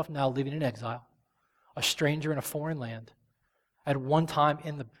 Imagine yourself now living in exile, a stranger in a foreign land. At one time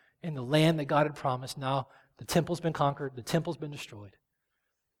in the land that God had promised, now the temple's been conquered, the temple's been destroyed.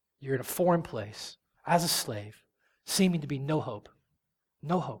 You're in a foreign place as a slave, seeming to be no hope.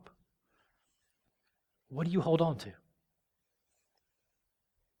 No hope. What do you hold on to? I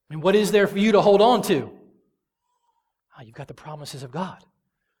mean, what is there for you to hold on to? Oh, you've got the promises of God.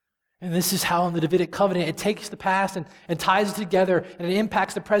 And this is how in the Davidic covenant it takes the past and ties it together and it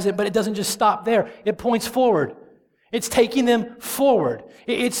impacts the present, but it doesn't just stop there. It points forward. It's taking them forward.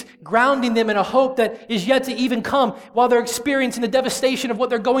 It's grounding them in a hope that is yet to even come while they're experiencing the devastation of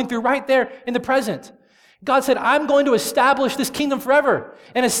what they're going through right there in the present. God said, I'm going to establish this kingdom forever,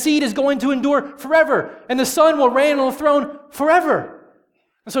 and a seed is going to endure forever, and the Son will reign on the throne forever.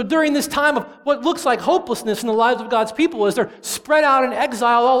 And so during this time of what looks like hopelessness in the lives of God's people as they're spread out in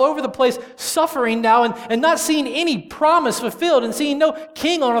exile all over the place, suffering now and not seeing any promise fulfilled and seeing no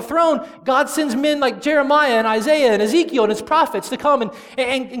king on a throne, God sends men like Jeremiah and Isaiah and Ezekiel and his prophets to come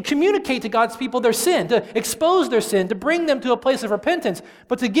and communicate to God's people their sin, to expose their sin, to bring them to a place of repentance,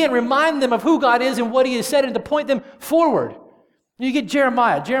 but to again remind them of who God is and what he has said and to point them forward. You get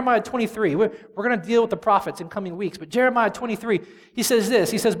Jeremiah 23. We're going to deal with the prophets in coming weeks, but Jeremiah 23, he says this.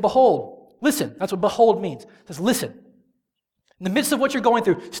 He says, behold, listen. That's what behold means. It says, listen. In the midst of what you're going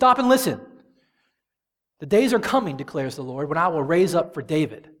through, stop and listen. The days are coming, declares the Lord, when I will raise up for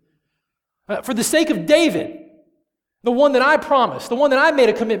David. For the sake of David, the one that I promised, the one that I made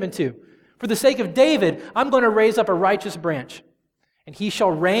a commitment to, for the sake of David, I'm going to raise up a righteous branch. And he shall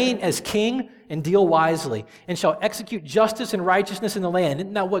reign as king and deal wisely, and shall execute justice and righteousness in the land.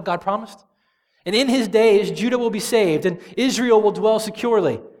 Isn't that what God promised? And in his days, Judah will be saved, and Israel will dwell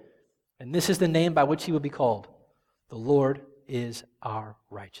securely. And this is the name by which he will be called. The Lord is our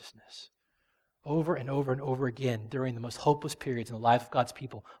righteousness. Over and over and over again, during the most hopeless periods in the life of God's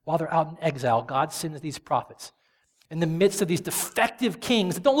people, while they're out in exile, God sends these prophets. In the midst of these defective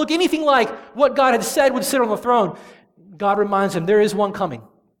kings that don't look anything like what God had said would sit on the throne, God reminds him, there is one coming.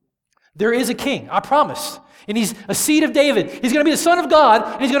 There is a king, I promise. And he's a seed of David. He's going to be the Son of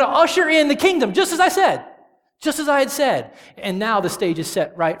God, and he's going to usher in the kingdom, just as I said. just as I had said. And now the stage is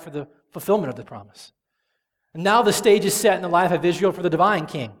set right for the fulfillment of the promise. And now the stage is set in the life of Israel for the divine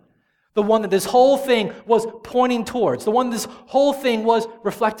king, the one that this whole thing was pointing towards, the one this whole thing was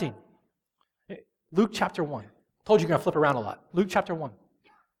reflecting. Luke chapter 1. I told you you're going to flip around a lot. Luke chapter 1,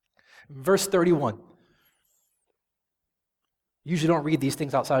 verse 31. Usually don't read these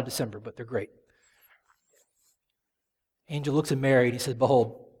things outside of December, but they're great. Angel looks at Mary and he says,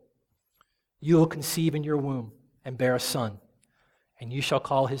 "Behold, you will conceive in your womb and bear a son, and you shall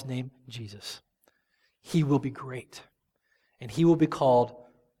call his name Jesus. He will be great, and he will be called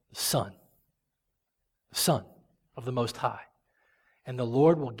the Son of the Most High. And the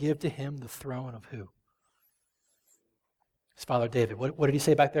Lord will give to him the throne of who? His father David." What did he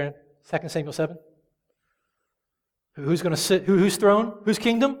say back there in 2 Samuel 7? Who's going to sit? Whose throne? Whose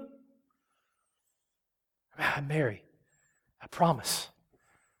kingdom? Mary. A promise.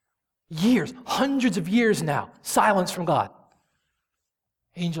 Years, hundreds of years now, silence from God.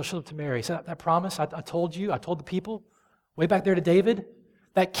 Angel showed up to Mary. He said, that promise I told you, I told the people, way back there to David,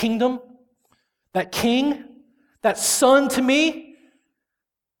 that kingdom, that king, that son to me,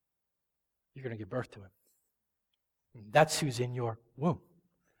 you're going to give birth to him. That's who's in your womb.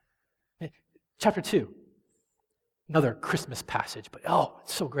 Chapter 2, another Christmas passage, but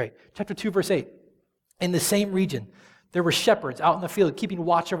it's so great. Chapter 2, verse 8. In the same region, there were shepherds out in the field keeping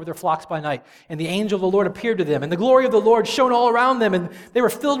watch over their flocks by night. And the angel of the Lord appeared to them, and the glory of the Lord shone all around them, and they were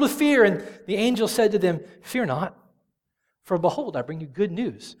filled with fear. And the angel said to them, "Fear not, for behold, I bring you good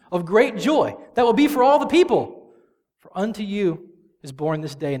news of great joy that will be for all the people. For unto you is born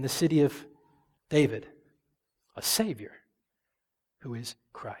this day in the city of David a Savior, who is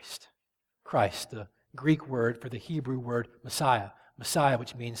Christ." Christ, the Greek word for the Hebrew word Messiah. Messiah,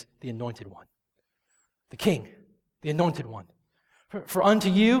 which means the anointed one. The King, the anointed one. For unto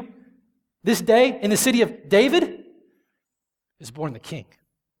you, this day, in the city of David, is born the King.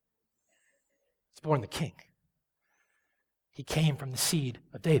 It's born the King. He came from the seed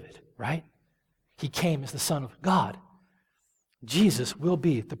of David, right? He came as the Son of God. Jesus will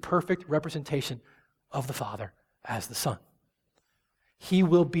be the perfect representation of the Father as the Son. He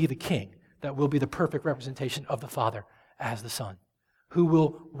will be the King that will be the perfect representation of the Father as the Son, who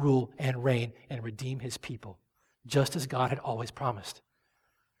will rule and reign and redeem his people, just as God had always promised.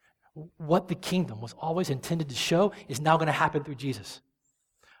 What the kingdom was always intended to show is now going to happen through Jesus.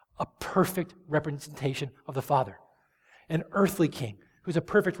 A perfect representation of the Father. An earthly king who's a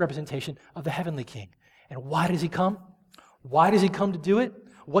perfect representation of the heavenly king. And why does he come? Why does he come to do it?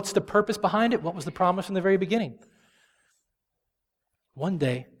 What's the purpose behind it? What was the promise from the very beginning? One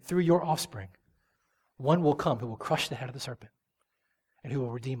day, through your offspring, one will come who will crush the head of the serpent and who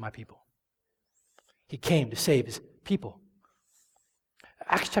will redeem my people. He came to save his people.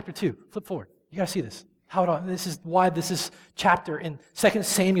 Acts chapter 2, flip forward. You got to see this. This is why this chapter in 2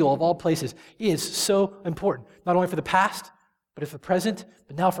 Samuel, of all places, is so important. Not only for the past, but for the present,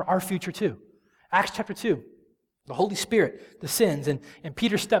 but now for our future too. Acts chapter 2, the Holy Spirit descends, and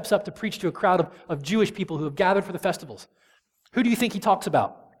Peter steps up to preach to a crowd of Jewish people who have gathered for the festivals. Who do you think he talks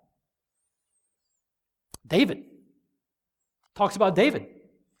about? David. Talks about David.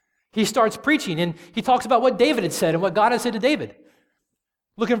 He starts preaching, and he talks about what David had said and what God had said to David.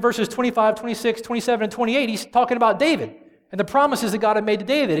 Look in verses 25, 26, 27, and 28. He's talking about David and the promises that God had made to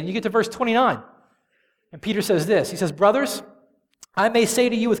David. And you get to verse 29. And Peter says this. He says, "Brothers, I may say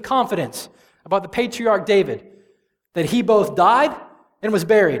to you with confidence about the patriarch David, that he both died and was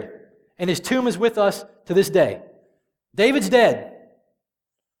buried, and his tomb is with us to this day." David's dead.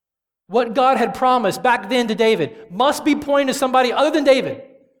 What God had promised back then to David must be pointing to somebody other than David.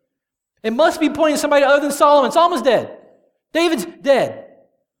 It must be pointing to somebody other than Solomon. Solomon's dead. David's dead.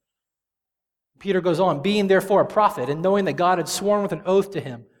 Peter goes on, "Being therefore a prophet, and knowing that God had sworn with an oath to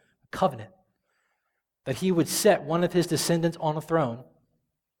him, a covenant, that he would set one of his descendants on a throne,"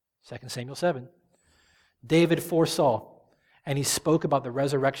 2 Samuel 7, "David foresaw, and he spoke about the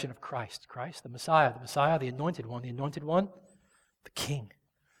resurrection of Christ." Christ, the Messiah, the anointed one, the King.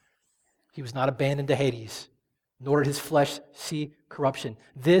 He was not abandoned to Hades, nor did his flesh see corruption.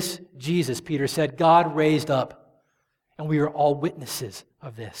 This Jesus, Peter said, God raised up, and we are all witnesses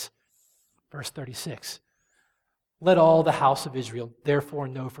of this. Verse 36, "Let all the house of Israel therefore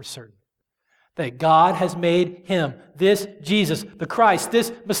know for certain that God has made him, this Jesus, the Christ,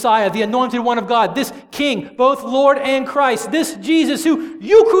 this Messiah, the anointed one of God, this King, both Lord and Christ, this Jesus who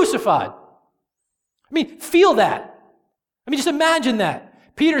you crucified." Feel that. Just imagine that.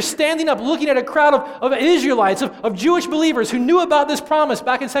 Peter standing up, looking at a crowd of Israelites, of Jewish believers who knew about this promise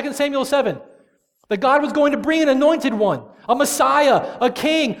back in 2 Samuel 7, that God was going to bring an anointed one, a Messiah, a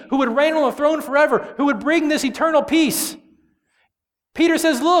king who would reign on the throne forever, who would bring this eternal peace. Peter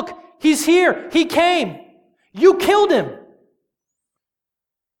says, look, he's here. He came. You killed him.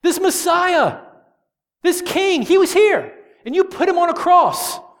 This Messiah, this king, he was here. And you put him on a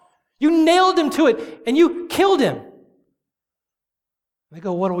cross. You nailed him to it, and you killed him. They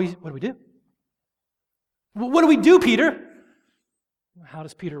go, what do we do? What do we do, Peter? How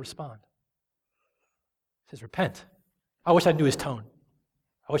does Peter respond? He says, repent. I wish I knew his tone.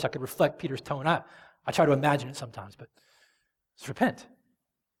 I wish I could reflect Peter's tone. I try to imagine it sometimes, but just repent.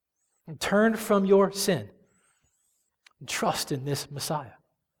 And turn from your sin. And trust in this Messiah,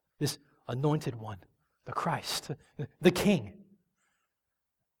 this anointed one, the Christ, the King.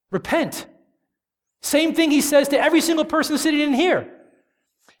 Repent. Same thing he says to every single person sitting in here.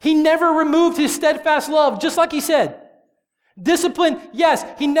 He never removed his steadfast love, just like he said. Discipline, yes,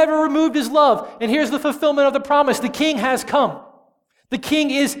 he never removed his love. And here's the fulfillment of the promise. The King has come. The King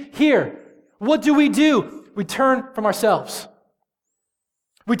is here. What do? We turn from ourselves.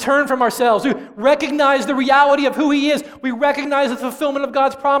 We turn from ourselves. We recognize the reality of who he is. We recognize the fulfillment of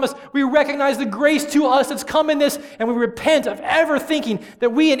God's promise. We recognize the grace to us that's come in this, and we repent of ever thinking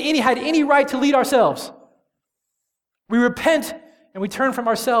that we had any right to lead ourselves. We repent and we turn from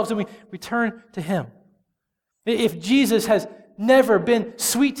ourselves and we turn to him. If Jesus has never been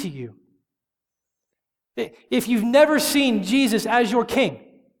sweet to you, if you've never seen Jesus as your King,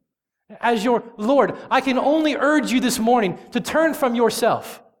 as your Lord, I can only urge you this morning to turn from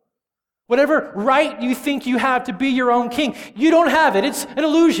yourself. Whatever right you think you have to be your own king, you don't have it. It's an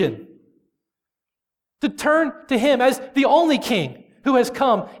illusion. To turn to him as the only king who has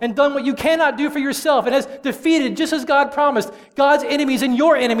come and done what you cannot do for yourself and has defeated, just as God promised, God's enemies and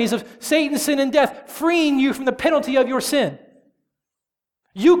your enemies of Satan, sin, and death, freeing you from the penalty of your sin.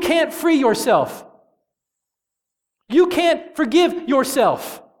 You can't free yourself. You can't forgive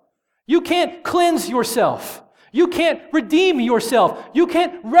yourself. You can't cleanse yourself. You can't redeem yourself. You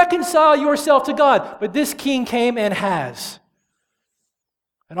can't reconcile yourself to God. But this King came and has.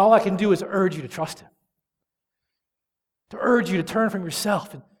 And all I can do is urge you to trust him. To urge you to turn from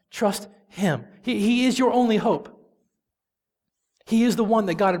yourself and trust him. He is your only hope. He is the one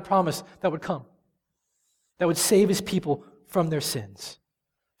that God had promised that would come, that would save his people from their sins,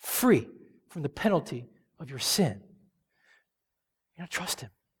 free from the penalty of your sin. You gotta trust him.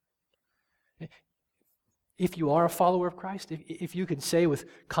 If you are a follower of Christ, if you can say with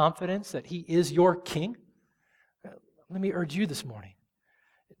confidence that he is your King, let me urge you this morning.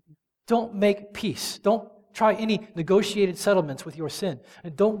 Don't make peace. Don't try any negotiated settlements with your sin.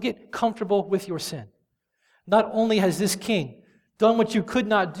 And don't get comfortable with your sin. Not only has this King done what you could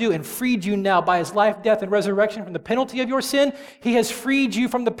not do and freed you now by his life, death, and resurrection from the penalty of your sin, he has freed you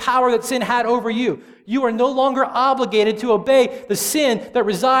from the power that sin had over you. You are no longer obligated to obey the sin that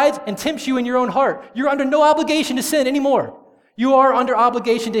resides and tempts you in your own heart. You're under no obligation to sin anymore. You are under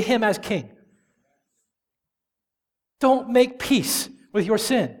obligation to him as King. Don't make peace with your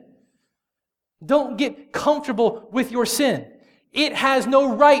sin. Don't get comfortable with your sin. It has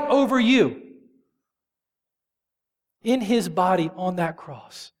no right over you. In his body on that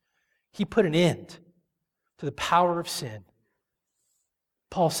cross, he put an end to the power of sin.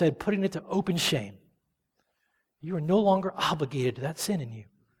 Paul said, putting it to open shame. You are no longer obligated to that sin in you.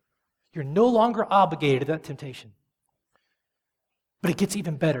 You're no longer obligated to that temptation. But it gets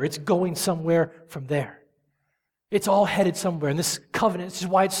even better. It's going somewhere from there. It's all headed somewhere. And this covenant, this is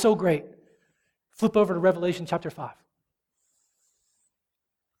why it's so great. Flip over to Revelation chapter 5.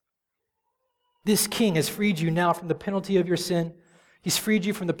 This King has freed you now from the penalty of your sin. He's freed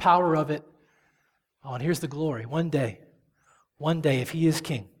you from the power of it. Oh, and here's the glory. One day, if he is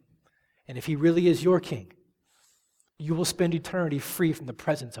King, and if he really is your King, you will spend eternity free from the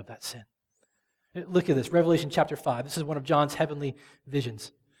presence of that sin. Look at this, Revelation chapter 5. This is one of John's heavenly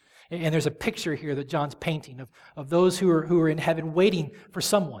visions. And there's a picture here that John's painting of those who are in heaven waiting for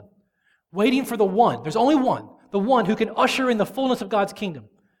someone. Waiting for the one. There's only one. The one who can usher in the fullness of God's kingdom.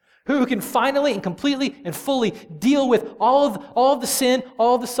 Who can finally and completely and fully deal with all of the sin,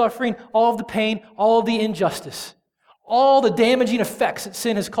 all of the suffering, all of the pain, all of the injustice. All the damaging effects that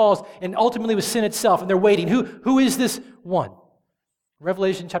sin has caused, and ultimately with sin itself. And they're waiting. Who is this one?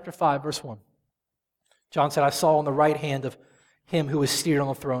 Revelation chapter 5, verse 1. John said, I saw on the right hand of him who was seated on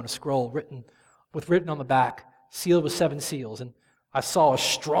the throne a scroll written on the back, sealed with 7 seals. And I saw a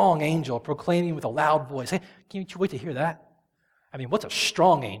strong angel proclaiming with a loud voice. Hey, can't you wait to hear that? I mean, what's a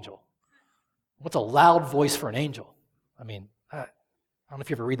strong angel? What's a loud voice for an angel? I mean, I don't know if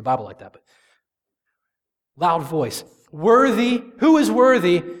you ever read the Bible like that, but loud voice. Worthy, who is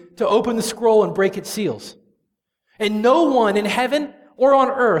worthy to open the scroll and break its seals? And no one in heaven or on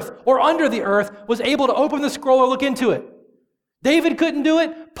earth or under the earth was able to open the scroll or look into it. David couldn't do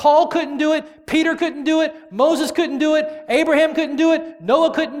it. Paul couldn't do it. Peter couldn't do it. Moses couldn't do it. Abraham couldn't do it.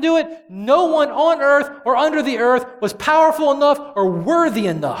 Noah couldn't do it. No one on earth or under the earth was powerful enough or worthy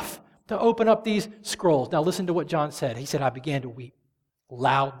enough to open up these scrolls. Now listen to what John said. He said, I began to weep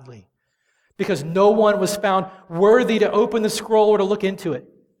loudly because no one was found worthy to open the scroll or to look into it.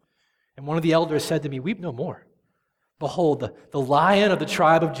 And one of the elders said to me, weep no more. Behold, the Lion of the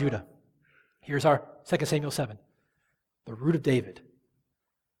tribe of Judah. Here's our 2 Samuel 7. The root of David,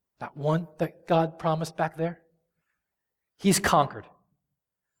 that one that God promised back there, he's conquered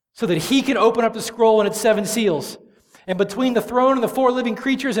so that he can open up the scroll and its 7 seals. And between the throne and the 4 living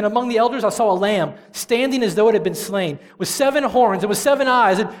creatures and among the elders, I saw a lamb standing as though it had been slain, with 7 horns and with 7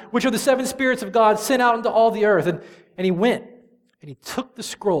 eyes, which are the 7 spirits of God sent out into all the earth. And he went and he took the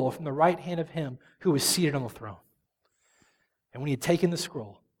scroll from the right hand of him who was seated on the throne. And when he had taken the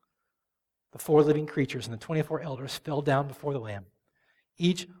scroll, the 4 living creatures and the 24 elders fell down before the Lamb,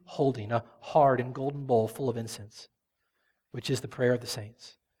 each holding a hard and golden bowl full of incense, which is the prayer of the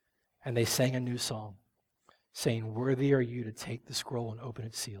saints. And they sang a new song, saying, worthy are you to take the scroll and open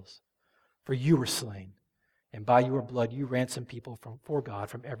its seals. For you were slain, and by your blood you ransomed people for God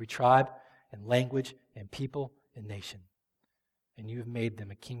from every tribe and language and people and nation. And you have made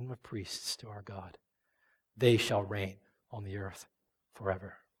them a kingdom of priests to our God. They shall reign on the earth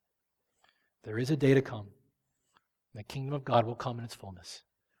forever. There is a day to come. The kingdom of God will come in its fullness.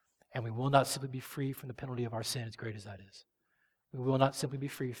 And we will not simply be free from the penalty of our sin, as great as that is. We will not simply be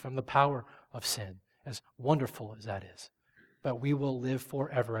free from the power of sin, as wonderful as that is. But we will live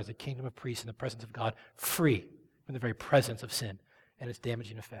forever as a kingdom of priests in the presence of God, free from the very presence of sin and its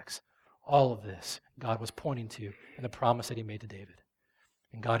damaging effects. All of this God was pointing to in the promise that he made to David.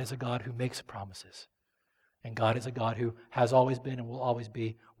 And God is a God who makes promises. And God is a God who has always been and will always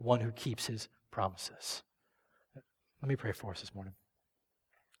be one who keeps his promises. Let me pray for us this morning.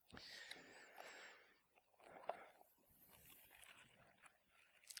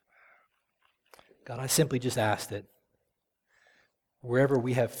 God, I simply just ask that wherever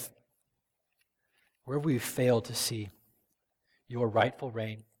we've failed to see your rightful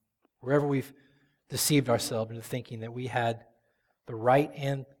reign, wherever we've deceived ourselves into thinking that we had the right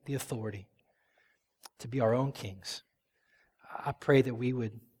and the authority to be our own kings, I pray that we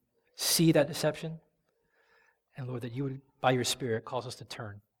would see that deception, and Lord, that you would, by your Spirit, cause us to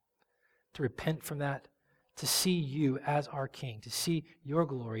turn, to repent from that, to see you as our King, to see your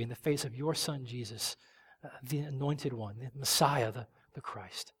glory in the face of your Son, Jesus, the Anointed One, the Messiah, the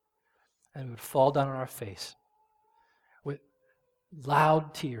Christ. And we would fall down on our face with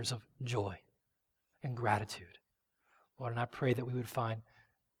loud tears of joy and gratitude. Lord, and I pray that we would find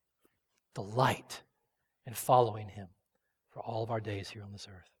delight in following him for all of our days here on this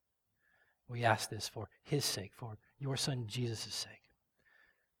earth. We ask this for his sake, for your Son Jesus' sake.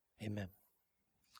 Amen.